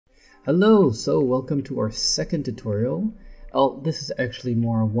Hello, so welcome to our second tutorial. This is actually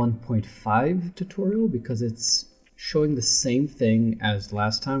more a 1.5 tutorial because it's showing the same thing as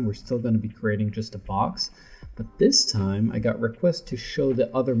last time. We're still going to be creating just a box, but this time I got requests to show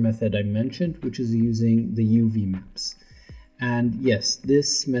the other method I mentioned, which is using the UV maps. And yes,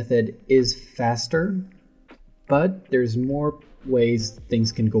 this method is faster, but there's more ways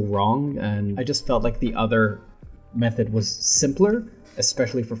things can go wrong, and I just felt like the other method was simpler,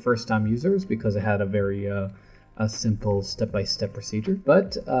 especially for first-time users, because it had a very a simple step-by-step procedure.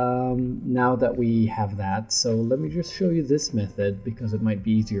 But now that we have that, so let me just show you this method because it might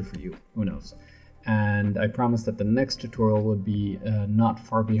be easier for you, who knows. And I promise that the next tutorial will be not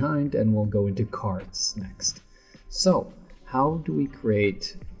far behind, and we'll go into cards next. So how do we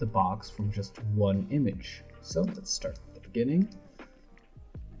create the box from just one image? So let's start at the beginning.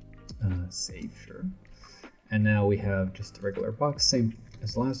 Save, sure. And now we have just a regular box, same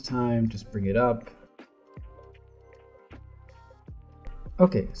as last time, just bring it up.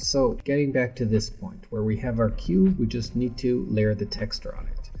 Okay, so getting back to this point where we have our cube, we just need to layer the texture on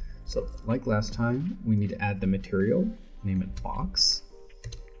it. So like last time, we need to add the material, name it box.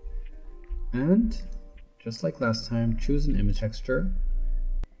 And just like last time, choose an image texture.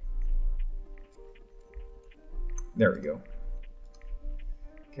 There we go.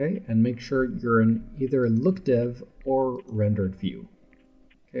 Okay, and make sure you're in either look dev or rendered view.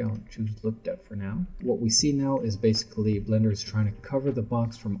 Okay, I'll choose look dev for now. What we see now is basically Blender is trying to cover the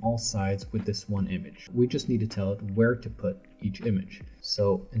box from all sides with this one image. We just need to tell it where to put each image.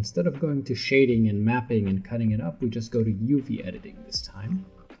 So instead of going to shading and mapping and cutting it up, we just go to UV editing this time.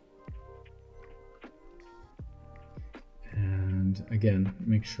 And again,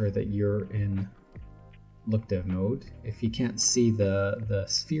 make sure that you're in look dev mode. If you can't see the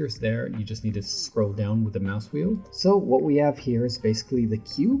spheres there, you just need to scroll down with the mouse wheel. So what we have here is basically the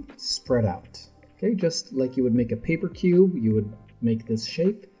cube spread out. Okay, just like you would make a paper cube, you would make this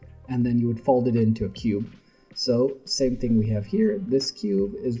shape and then you would fold it into a cube. So same thing we have here. This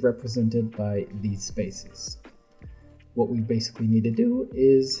cube is represented by these spaces. What we basically need to do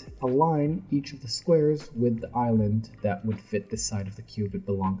is align each of the squares with the island that would fit the side of the cube it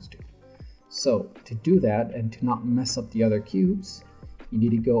belongs to. So to do that and to not mess up the other cubes, you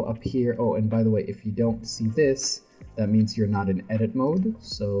need to go up here. Oh, and by the way, if you don't see this, that means you're not in edit mode.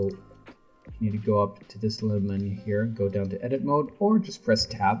 So you need to go up to this little menu here, go down to edit mode, or just press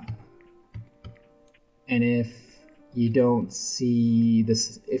tab. And if you don't see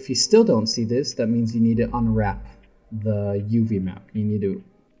this, if you still don't see this, that means you need to unwrap the UV map. You need to,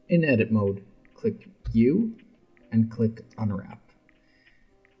 in edit mode, click U and click unwrap.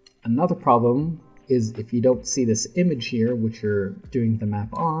 Another problem is if you don't see this image here, which you're doing the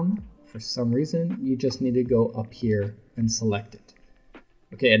map on, for some reason, you just need to go up here and select it.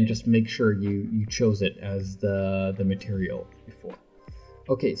 Okay, and just make sure you chose it as the material before.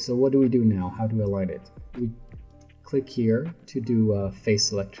 Okay, so what do we do now? How do we align it? We click here to do face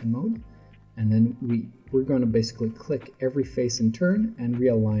selection mode, and then we're going to basically click every face in turn and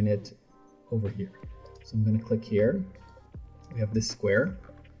realign it over here. So I'm going to click here. We have this square.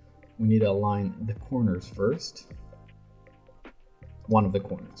 We need to align the corners first. One of the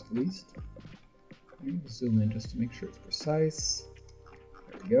corners, at least. Okay, zoom in just to make sure it's precise.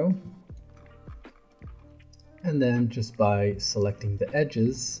 There we go. And then just by selecting the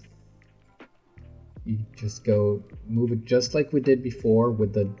edges, you just go move it just like we did before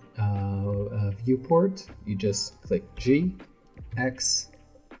with the viewport. You just click G, X,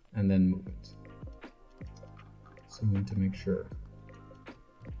 and then move it. Zoom in to make sure.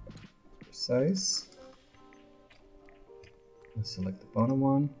 Size. Let's select the bottom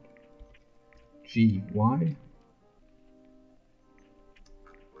one. G, Y.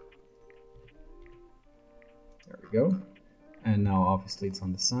 There we go. And now obviously it's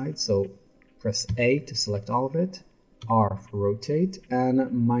on the side, so press A to select all of it, R for rotate,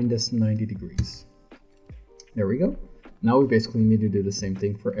 and minus 90 degrees. There we go. Now we basically need to do the same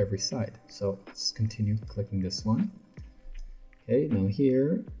thing for every side. So let's continue clicking this one. Okay, now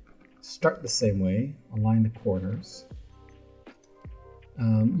here, start the same way, align the corners.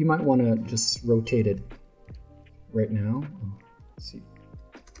 You might want to just rotate it right now. Oh, let's see,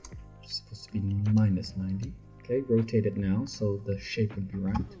 it's supposed to be minus 90. Okay, rotate it now so the shape would be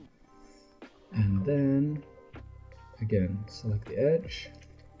right. And then, again, select the edge,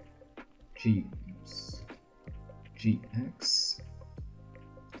 GX,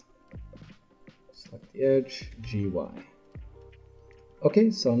 select the edge, GY.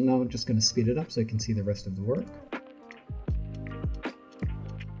 Okay, so now I'm just going to speed it up so you can see the rest of the work.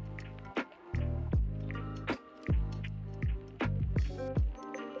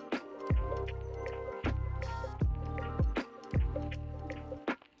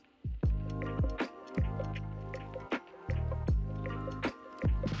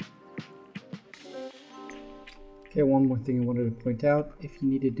 Okay, one more thing I wanted to point out. If you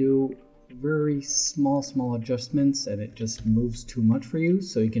need to do very small adjustments and it just moves too much for you,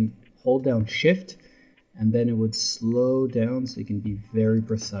 so you can hold down Shift and then it would slow down so you can be very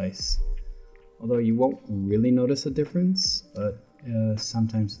precise. Although you won't really notice a difference, but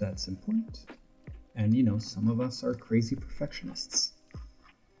sometimes that's important. And you know, some of us are crazy perfectionists.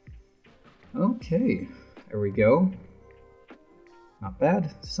 Okay, there we go. Not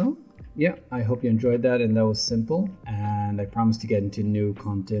bad. So yeah, I hope you enjoyed that, and that was simple, and I promise to get into new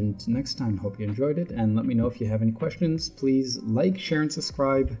content next time. Hope you enjoyed it, and let me know if you have any questions. Please like, share, and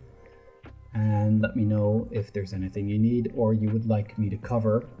subscribe, and let me know if there's anything you need or you would like me to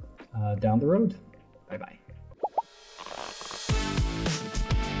cover down the road. Bye bye.